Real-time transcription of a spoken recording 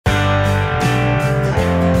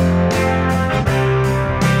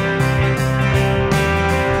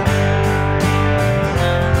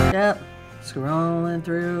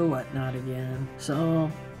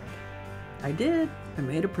So I did. I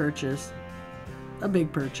made a purchase. A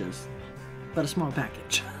big purchase, but a small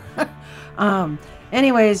package.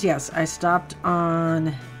 Anyways, yes, I stopped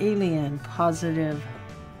on Alien Positive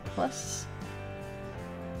Plus.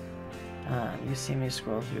 You see me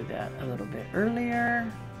scroll through that a little bit earlier.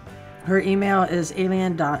 Her email is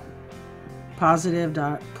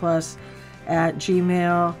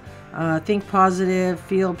alien.positive.plus@gmail. Think positive,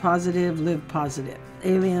 feel positive, live positive.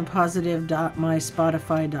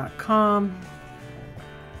 alienpositive.myspotify.com.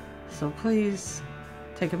 So please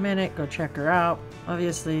take a minute, go check her out.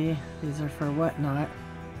 Obviously, these are for Whatnot.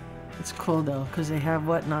 It's cool though, because they have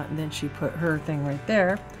Whatnot and then she put her thing right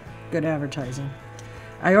there. Good advertising.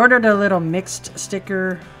 I ordered a little mixed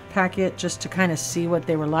sticker packet just to kind of see what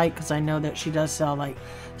they were like, because I know that she does sell like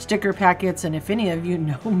sticker packets, and if any of you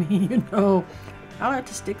know me, you know I like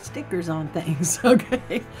to stick stickers on things.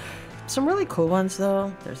 Okay, some really cool ones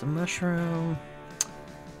though. There's a mushroom,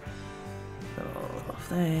 little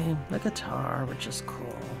thing, the guitar, which is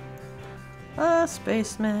cool, a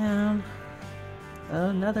spaceman,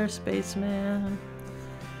 another spaceman.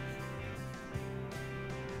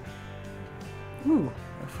 Ooh,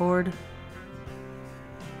 a Ford.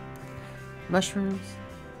 Mushrooms,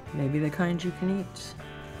 maybe the kind you can eat.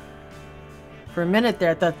 For a minute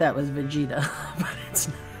there I thought that was Vegeta, but it's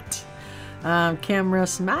not. Camera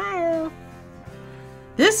smile.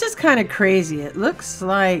 This is kind of crazy. It looks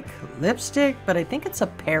like lipstick, but I think it's a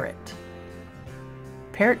parrot.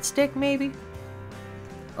 Parrot stick, maybe?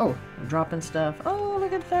 Oh, I'm dropping stuff. Oh,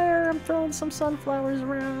 look at there. I'm throwing some sunflowers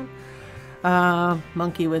around.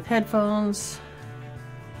 Monkey with headphones.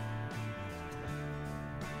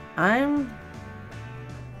 I'm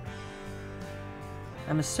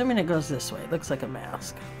assuming it goes this way. It looks like a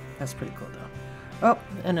mask. That's pretty cool though. Oh,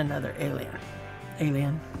 and another alien.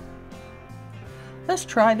 Let's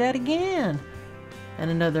try that again.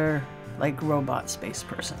 And another like robot space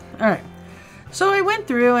person. All right. So I went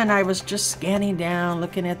through and I was just scanning down,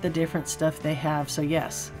 looking at the different stuff they have. So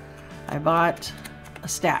yes, I bought a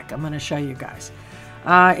stack. I'm going to show you guys.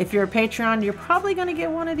 If you're a Patreon, you're probably going to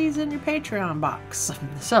get one of these in your Patreon box.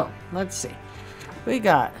 So let's see. We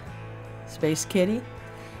got Space Kitty.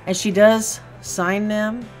 And she does sign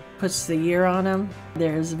them, puts the year on them.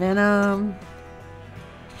 There's Venom.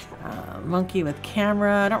 Monkey with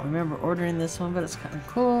camera. I don't remember ordering this one, but it's kind of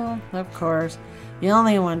cool. Of course. The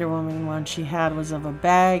only Wonder Woman one she had was of a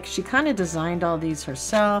bag. She kind of designed all these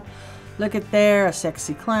herself. Look at there, a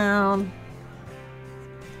sexy clown.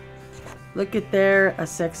 Look at there, a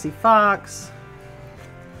sexy fox.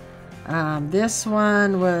 This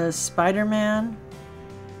one was Spider-Man.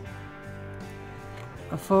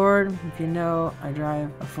 A Ford. If you know, I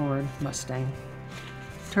drive a Ford Mustang.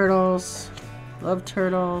 Turtles. Love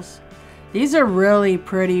turtles. These are really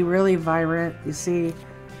pretty, really vibrant. You see,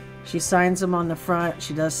 she signs them on the front.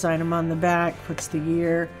 She does sign them on the back. Puts the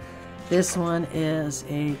year. This one is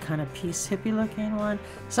a kind of peace hippie looking one.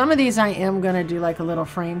 Some of these I am going to do like a little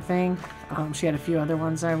frame thing. She had a few other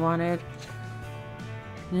ones I wanted.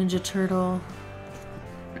 Ninja Turtle.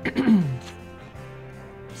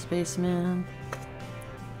 Spaceman.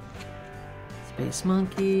 Space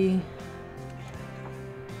Monkey.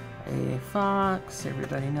 A fox.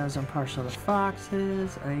 Everybody knows I'm partial to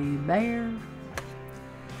foxes. A bear.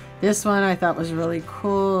 This one I thought was really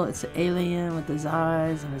cool. It's an alien with his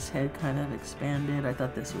eyes and his head kind of expanded. I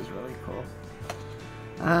thought this was really cool.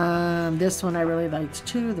 This one I really liked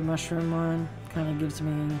too. The mushroom one kind of gives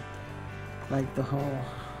me like the whole,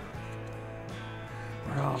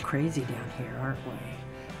 we're all crazy down here, aren't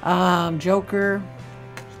we? Joker.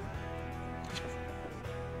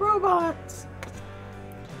 Robots.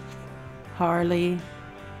 Harley.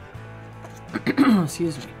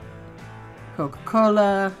 Excuse me.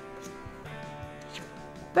 Coca-Cola.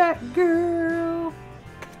 Batgirl.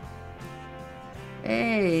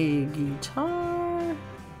 A guitar.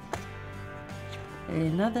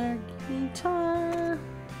 Another guitar.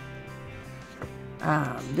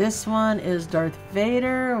 This one is Darth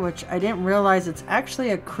Vader, which I didn't realize it's actually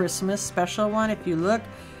a Christmas special one. If you look,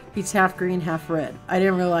 he's half green, half red. I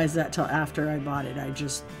didn't realize that till after I bought it. I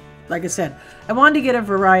just, like I said, I wanted to get a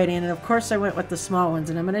variety, and of course I went with the small ones.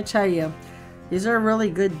 And I'm going to tell you, these are a really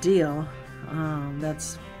good deal.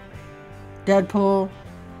 That's Deadpool.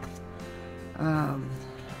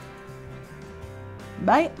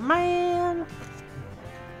 Batman.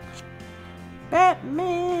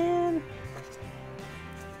 Batman.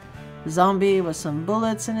 Zombie with some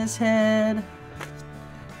bullets in his head.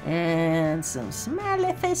 And some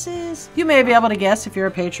smiley faces. You may be able to guess if you're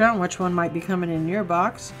a Patreon which one might be coming in your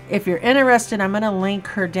box. If you're interested, I'm going to link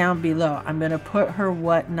her down below. I'm going to put her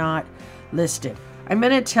Whatnot listed. I'm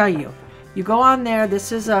going to tell you, you go on there.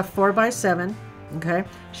 This is a 4x7. Okay.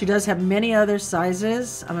 She does have many other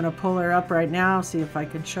sizes. I'm going to pull her up right now, see if I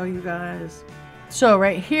can show you guys. So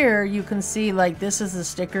right here, you can see like this is the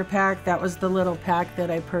sticker pack. That was the little pack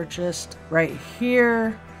that I purchased right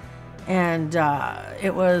here. And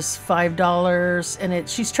it was $5. And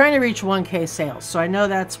she's trying to reach 1K sales. So I know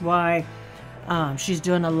that's why she's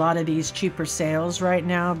doing a lot of these cheaper sales right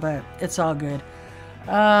now, but it's all good.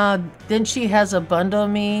 Then she has a bundle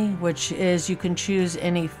me, which is you can choose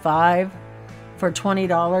any 5 for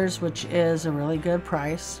 $20, which is a really good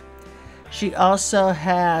price. She also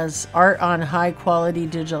has art on high quality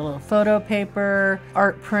digital photo paper,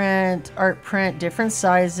 art print, different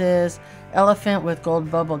sizes, elephant with gold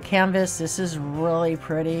bubble canvas. This is really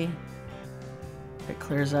pretty. It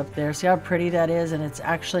clears up there. See how pretty that is? And it's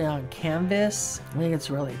actually on canvas. I think it's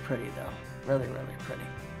really pretty though. Really, really pretty.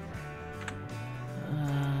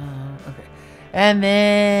 Okay. And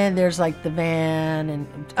then there's like the van and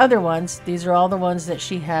other ones. These are all the ones that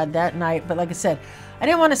she had that night. But like I said, I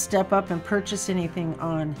didn't want to step up and purchase anything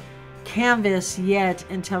on canvas yet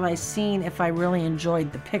until I seen if I really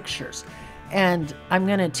enjoyed the pictures. And I'm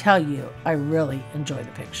going to tell you, I really enjoy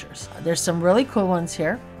the pictures. There's some really cool ones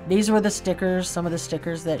here. These were the stickers, some of the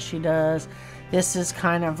stickers that she does. This is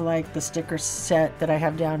kind of like the sticker set that I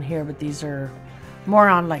have down here, but these are more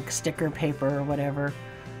on like sticker paper or whatever.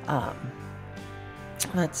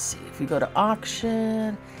 Let's see, if we go to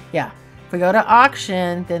auction, yeah, if we go to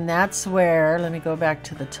auction, then that's where, let me go back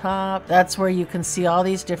to the top, that's where you can see all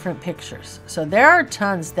these different pictures. So there are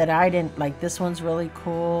tons that I didn't like. This one's really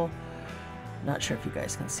cool. Not sure if you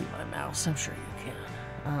guys can see my mouse. I'm sure you can.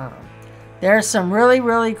 There are some really,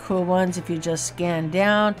 really cool ones if you just scan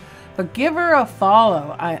down, but give her a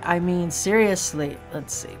follow. I mean, seriously,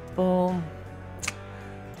 let's see, boom,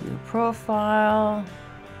 view profile.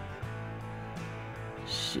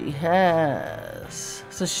 She has,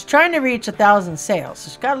 so she's trying to reach 1,000 sales. So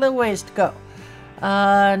she's got a little ways to go.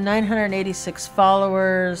 986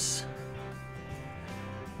 followers.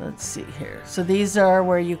 Let's see here. So these are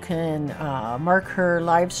where you can mark her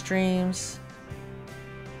live streams.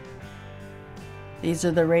 These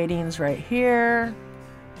are the ratings right here.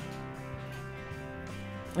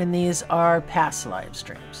 And these are past live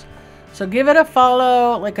streams. So give it a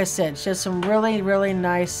follow. Like I said, she has some really, really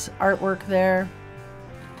nice artwork there.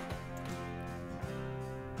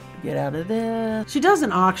 Get out of this. She does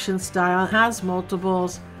an auction style, has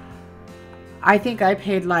multiples. I think I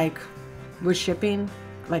paid like, with shipping,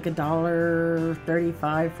 like $1.35,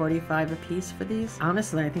 $45 a piece for these.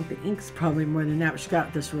 Honestly, I think the ink's probably more than that, but she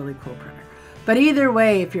got this really cool printer. But either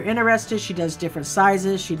way, if you're interested, she does different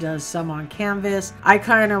sizes. She does some on canvas. I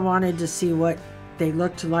kind of wanted to see what they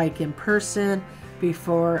looked like in person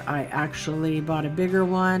before I actually bought a bigger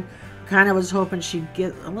one. Kind of was hoping she'd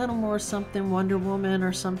get a little more something Wonder Woman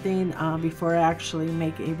or something before I actually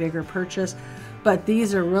make a bigger purchase. But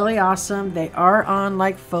these are really awesome. They are on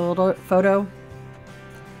like photo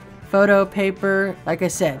paper. Like I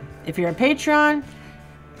said, if you're a Patreon,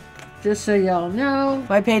 just so y'all know,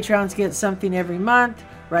 my Patreons get something every month.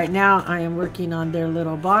 Right now I am working on their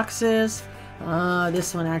little boxes.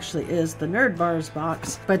 This one actually is the Nerd Bars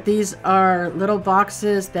box, but these are little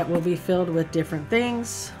boxes that will be filled with different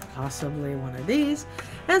things, possibly one of these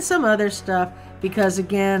and some other stuff, because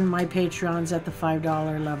again, my Patreons at the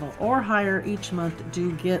 $5 level or higher each month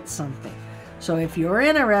do get something. So if you're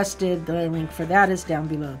interested, the link for that is down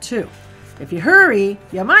below too. If you hurry,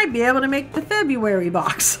 you might be able to make the February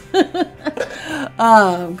box.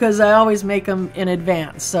 Because I always make them in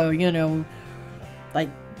advance. So, you know, like,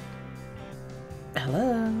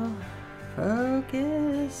 hello,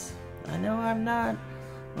 focus. I know I'm not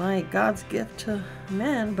like God's gift to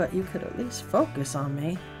men, but you could at least focus on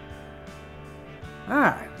me.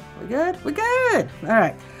 Alright, we good? We good!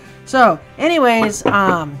 Alright, so anyways,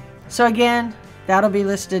 so again, that'll be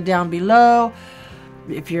listed down below.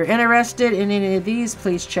 If you're interested in any of these,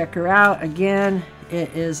 please check her out. Again, it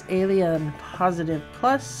is Alien Positive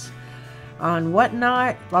Plus on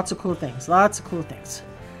Whatnot. Lots of cool things. Lots of cool things.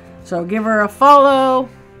 So give her a follow.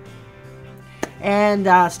 And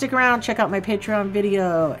stick around, check out my Patreon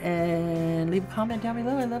video, and leave a comment down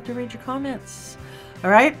below. I'd love to read your comments.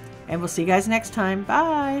 Alright? And we'll see you guys next time.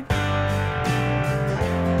 Bye!